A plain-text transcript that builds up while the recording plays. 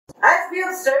we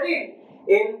have studied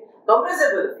in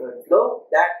compressible fluid flow,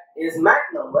 that is Mach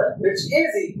number, which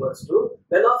is equals to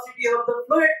velocity of the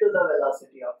fluid to the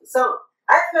velocity of the sound.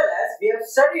 As well as we have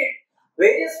studied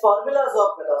various formulas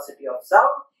of velocity of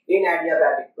sound in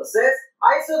adiabatic process,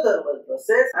 isothermal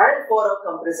process, and for a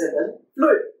compressible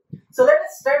fluid. So let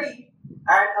us study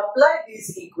and apply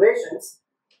these equations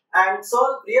and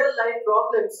solve real life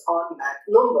problems on Mach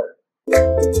number.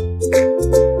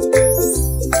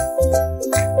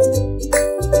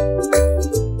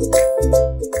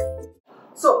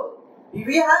 So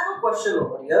we have a question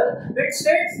over here which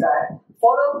states that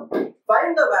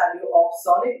find the value of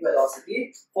sonic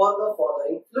velocity for the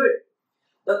following fluid.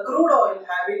 The crude oil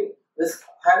having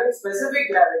specific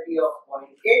gravity of 0.8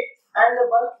 and the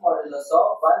bulk modulus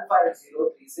of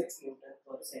 15036 Newton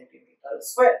per centimeter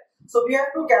square. So we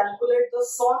have to calculate the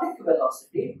sonic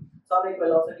velocity. Sonic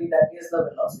velocity, that is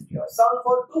the velocity of sound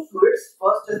for two fluids.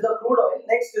 First is the crude oil,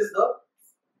 next is the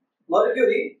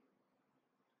mercury,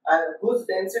 and whose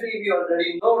density we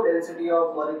already know. Density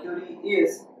of mercury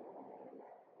is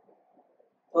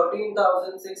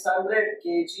 13,600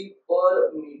 kg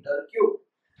per meter cube,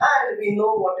 and we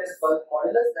know what is bulk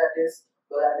modulus, that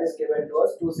is given to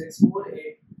us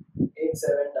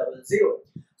 264,88700.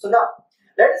 So now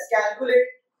let us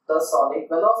calculate the sonic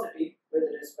velocity with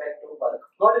respect to bulk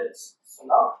modulus. So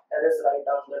now let us write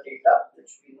down the data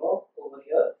which we know over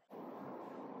here.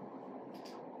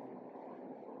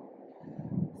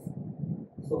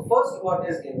 So first, what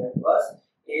is given to us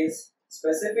is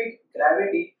specific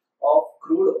gravity of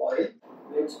crude oil,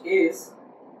 which is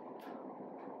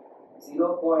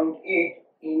 0.8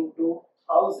 into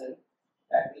 1000.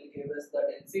 That will give us the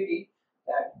density,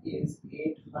 that is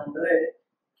 800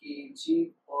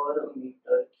 kg per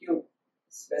meter cube.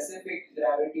 Specific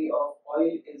gravity of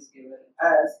oil is given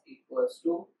as equals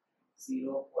to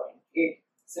 0.8.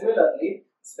 Similarly,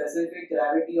 specific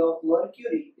gravity of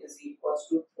mercury is equals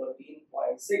to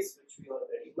 13.6, which we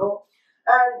already know,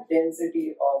 and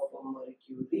density of mercury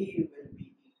will be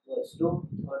equals to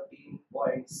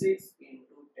 13.6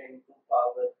 into 10 to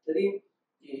power 3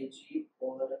 kg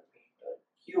per meter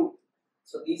cube.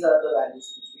 So these are the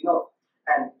values which we know.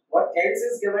 And what else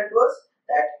is given to us?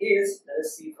 That is, let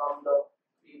us see from the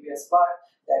previous part,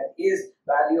 that is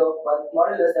value of bulk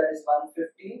modulus, that is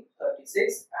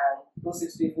 15036 and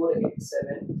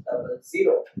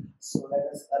 264,88700. So let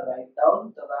us write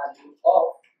down the value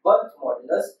of bulk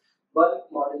modulus. Bulk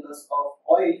modulus of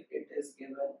oil, it is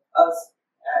given us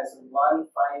as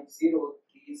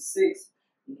 15036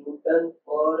 Newton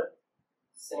per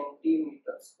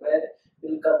centimeter square.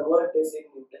 We'll convert this in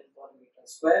Newton per meter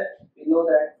square. We know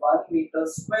that 1 meter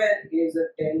square is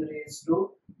 10 raised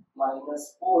to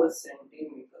minus 4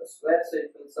 centimeter square. So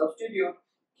it will substitute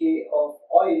K of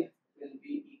oil will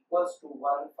be equals to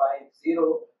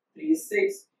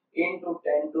 15036 into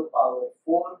 10 to power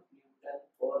 4 Newton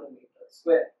per meter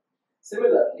square.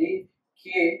 Similarly,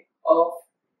 K of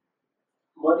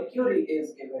mercury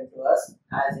is given to us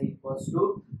as equals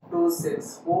to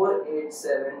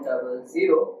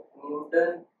 264,88700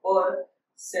 Newton per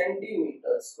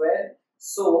centimeter square.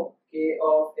 So K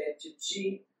of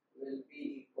Hg will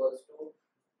be equals to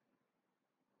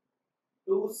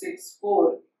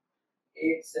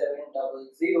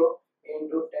 264,88700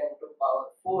 into 10 to power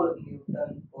 4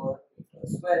 Newton per meter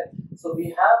square. So we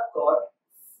have got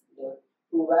the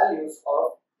two values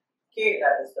of K,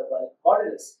 that is the bulk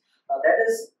modulus. Now let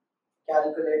us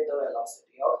calculate the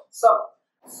velocity of sound.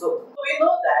 So we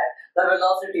know that the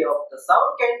velocity of the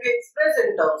sound can be expressed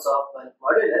in terms of bulk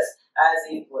modulus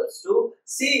as equals to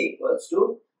C equals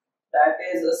to, that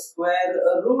is a square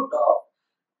root of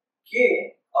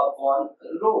K upon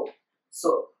rho.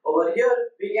 So over here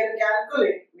we can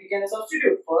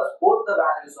substitute first both the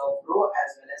values of rho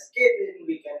as well as K, then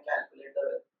we can calculate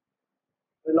the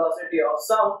velocity of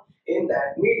sound in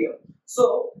that medium.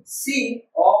 So C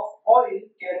of oil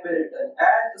can be written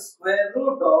as the square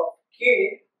root of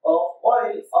K of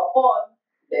oil upon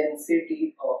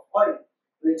density of oil,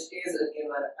 which is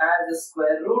given as the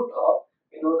square root of,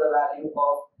 you know, the value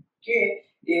of K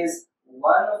is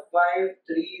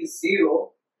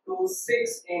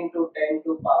 15026 into 10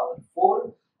 to power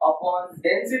 4 upon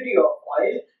density of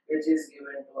oil, which is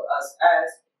given to us as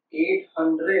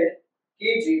 800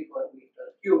 kg per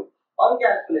meter cube. On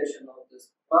calculation of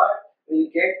this part, we'll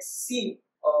get C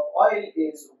of oil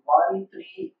is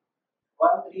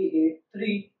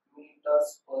 1383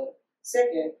 meters per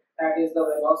second. That is the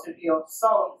velocity of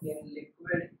sound in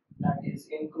liquid, that is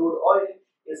in crude oil,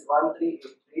 is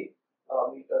 1383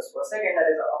 meters per second. That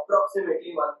is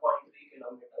approximately 1.3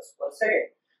 kilometers per second.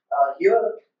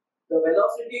 Here the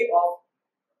velocity of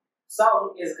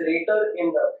sound is greater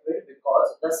in the fluid because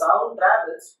because the sound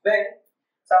travels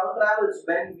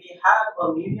when we have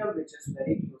a medium which is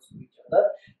very close to each other.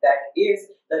 That is,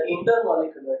 the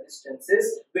intermolecular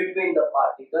distances between the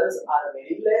particles are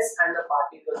very less and the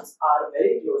particles are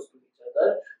very close to each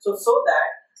other. So that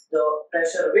the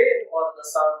pressure wave or the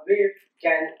sound wave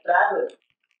can travel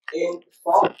in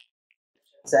small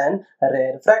and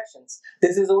rare fractions.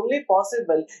 This is only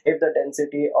possible if the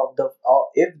density of the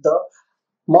if the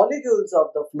molecules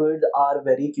of the fluid are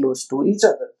very close to each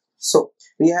other. So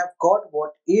we have got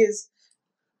what is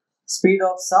speed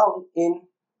of sound in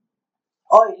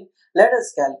oil. Let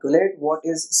us calculate what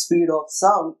is speed of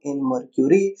sound in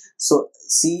mercury. So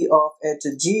C of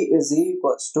Hg is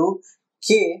equals to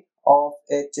K of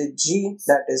Hg,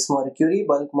 that is mercury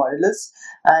bulk modulus,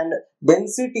 and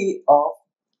density of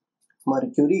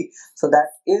mercury. So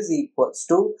that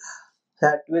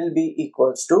will be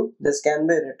equals to, this can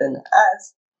be written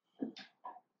as,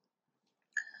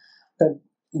 the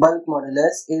bulk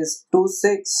modulus is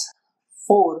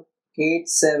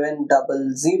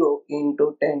 2648700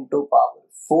 into 10 to power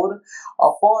 4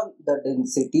 upon the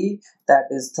density, that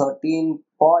is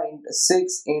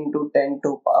 13.6 into 10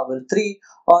 to power 3.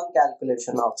 On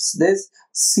calculation of this,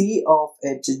 C of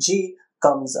Hg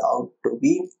comes out to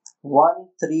be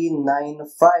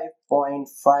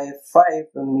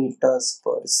 1395.55 meters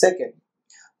per second.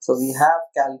 So we have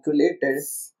calculated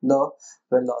the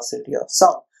velocity of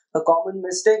sound. The common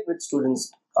mistake which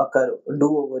students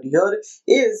do over here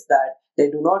is that they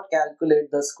do not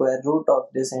calculate the square root of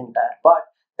this entire part.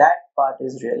 That part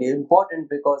is really important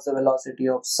because the velocity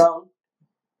of sound,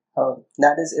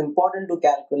 that is important to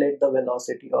calculate the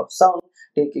velocity of sound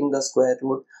taking the square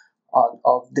root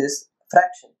of this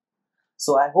fraction.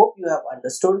 So I hope you have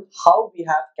understood how we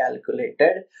have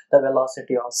calculated the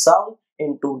velocity of sound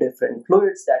in two different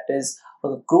fluids, that is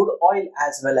crude oil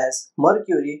as well as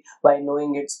mercury, by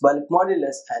knowing its bulk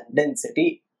modulus and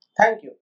density. Thank you.